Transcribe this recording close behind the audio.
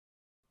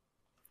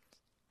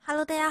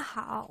Hello， 大家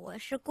好，我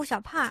是顾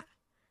小胖。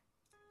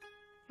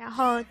然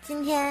后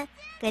今天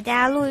给大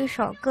家录一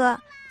首歌，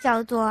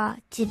叫做《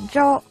锦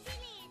州》，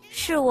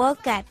是我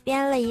改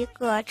编了一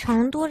个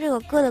成都这个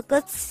歌的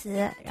歌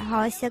词，然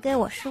后写给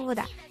我师傅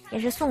的，也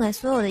是送给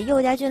所有的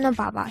幼家军的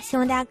宝宝。希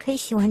望大家可以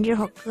喜欢这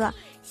首歌，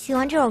喜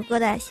欢这首歌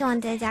的，希望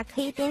大家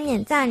可以点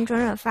点赞、转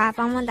转发、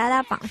帮忙打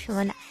打榜什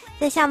么的，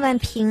在下面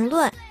评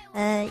论，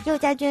幼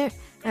家军，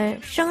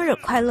生日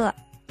快乐。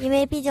因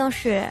为毕竟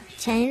是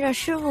前一阵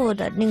师傅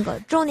的那个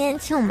周年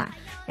庆嘛，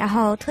然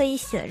后特意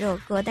写了这首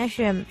歌，但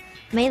是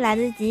没来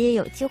得及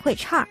有机会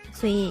唱，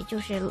所以就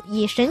是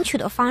以神曲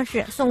的方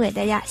式送给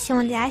大家，希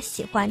望大家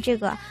喜欢这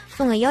个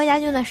送给姚家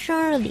军的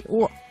生日礼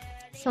物，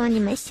希望你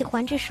们喜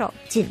欢这首《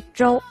锦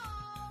州》。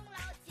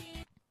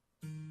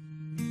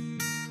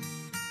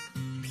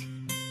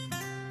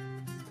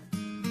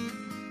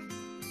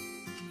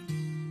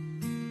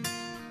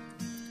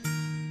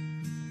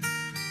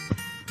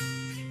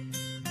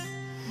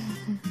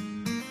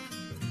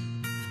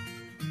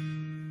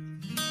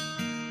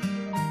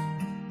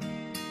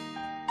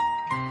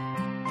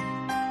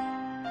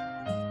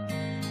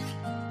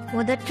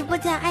我的直播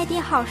间 ID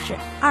号是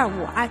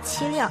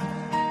25276，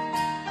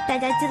大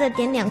家记得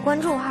点点关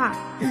注哈。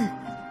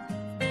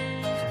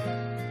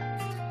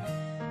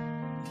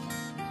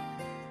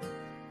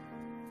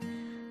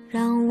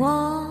让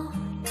我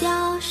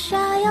掉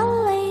下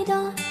眼泪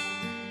的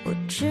不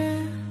止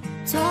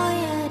昨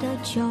夜的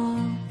酒，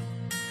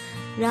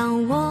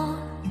让我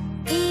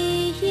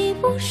依依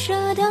不舍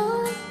的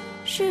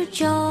是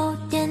9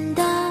点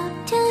的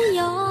天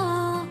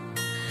佑。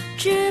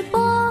直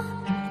播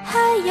还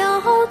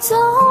要走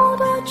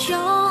多久？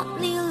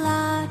你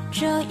拉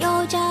着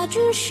有家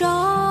军手，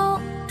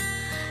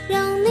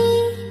让你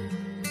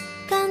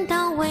感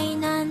到为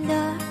难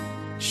的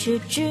是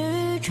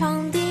痔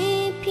疮的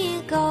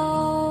屁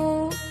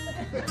狗。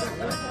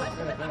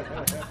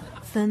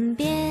分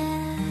别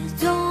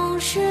总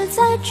是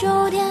在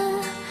9点，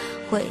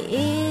回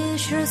忆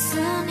是思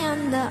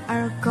念的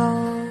耳钩。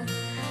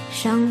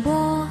上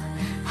播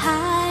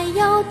还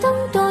要等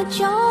多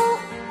久？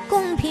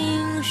公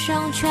屏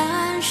上全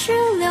是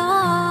流，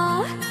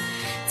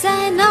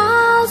在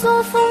那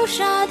座风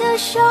沙的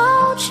小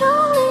城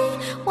里，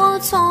我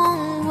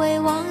从未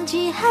忘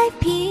记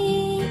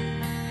happy。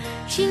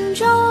 锦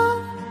州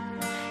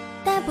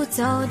带不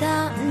走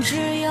的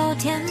只有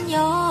天佑，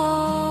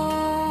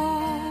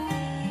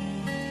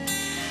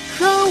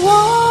和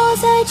我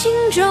在锦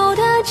州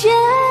的街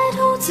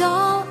头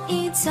走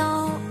一走，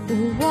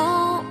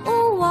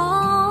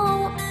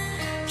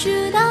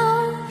直到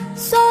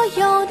所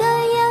有的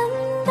烟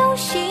都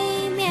熄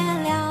灭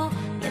了，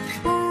也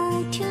不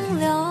停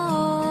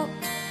留。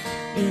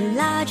你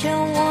拉着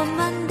我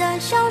们的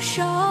小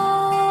手，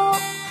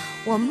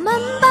我们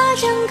把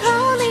整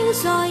靠你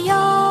所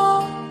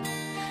有，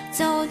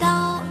走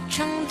到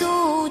成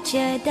都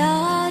街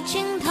的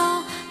尽头，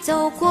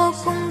走过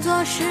工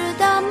作室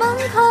的门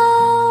口。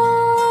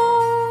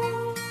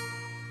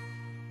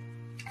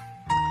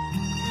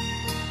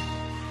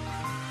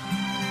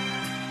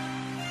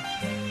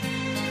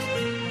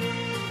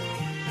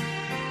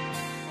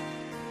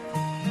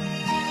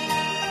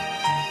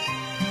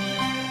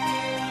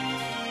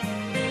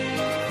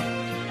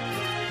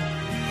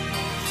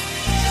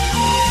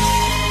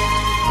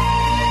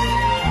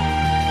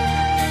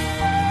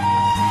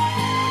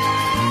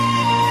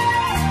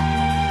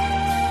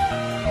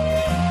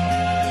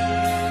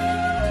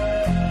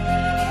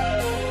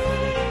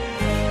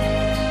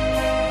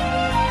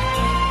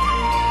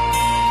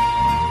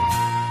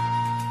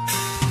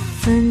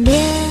分别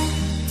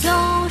总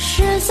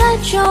是在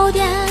9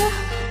点，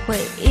回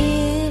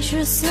忆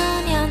是思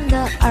念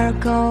的耳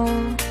钩。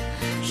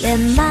连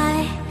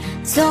麦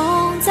总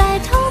在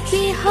投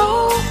币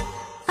后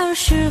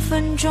20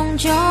分钟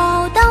就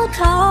到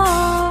头。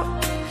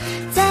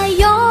在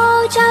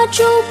有家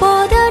主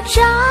播的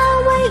站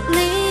位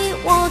里，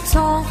我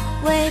从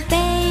未背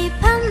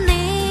叛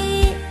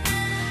你。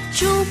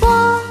主播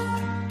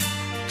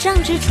长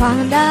痔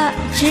疮的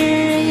只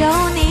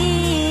有你。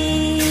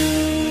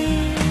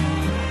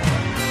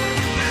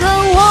和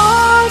我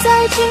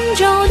在锦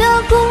州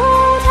的古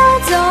塔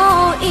走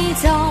一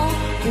走，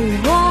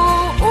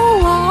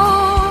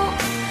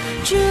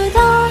直到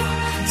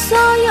所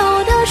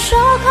有的烧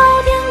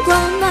烤店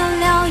关门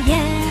了也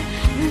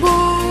不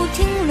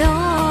停留。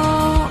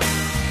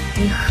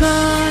你喝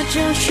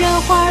着雪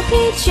花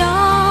啤酒，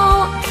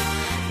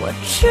我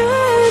吃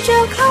着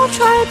烤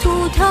串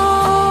兔头。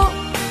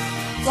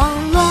网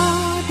络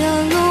的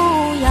路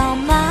要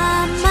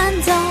慢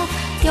慢走，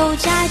有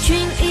家军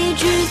一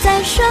直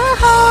在身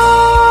后。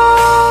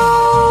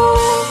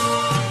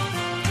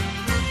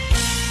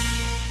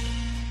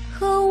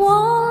和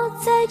我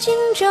在锦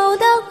州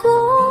的古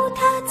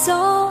塔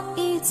走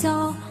一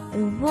走，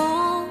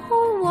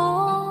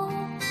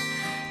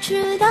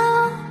直到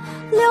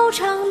流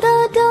长的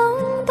灯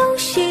都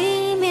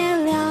熄灭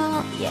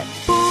了也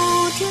不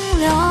停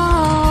留。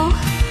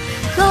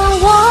和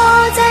我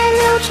在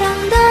流长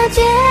的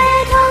街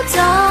头走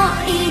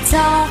一走，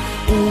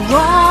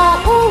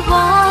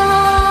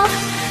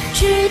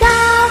直到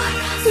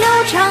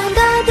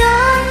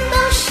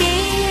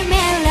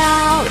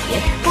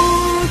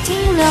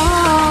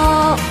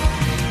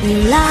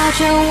拉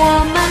着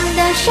我们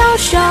的小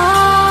手，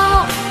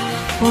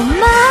我们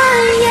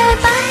也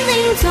伴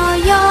你左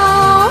右。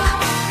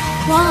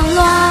网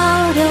络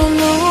的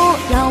路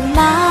要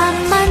慢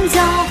慢走，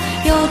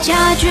有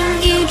家军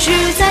一直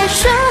在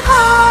身后。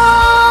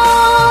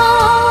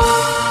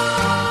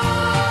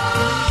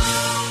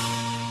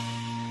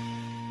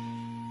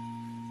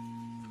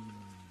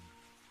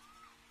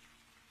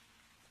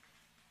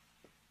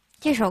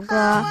这首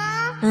歌，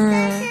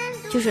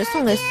就是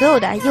送给所有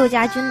的幼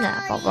家军的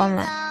宝宝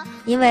们，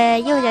因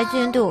为幼家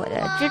军对我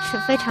的支持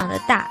非常的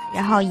大，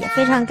然后也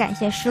非常感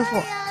谢师傅，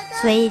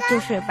所以就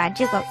是把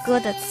这个歌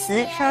的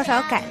词稍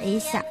稍改了一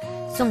下，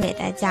送给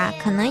大家。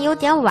可能有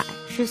点晚，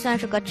是算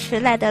是个迟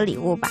来的礼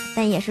物吧，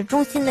但也是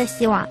衷心的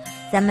希望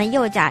咱们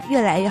幼家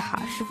越来越好，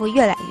师傅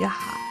越来越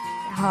好，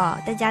然后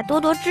大家多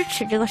多支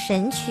持这个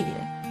神曲，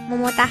么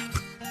么哒。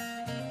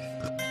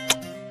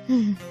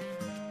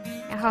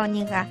然后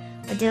那个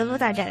我就录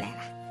到这里了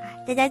啊，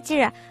大家记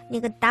着那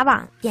个打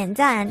榜、点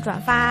赞、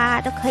转发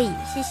都可以，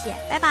谢谢，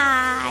拜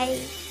拜。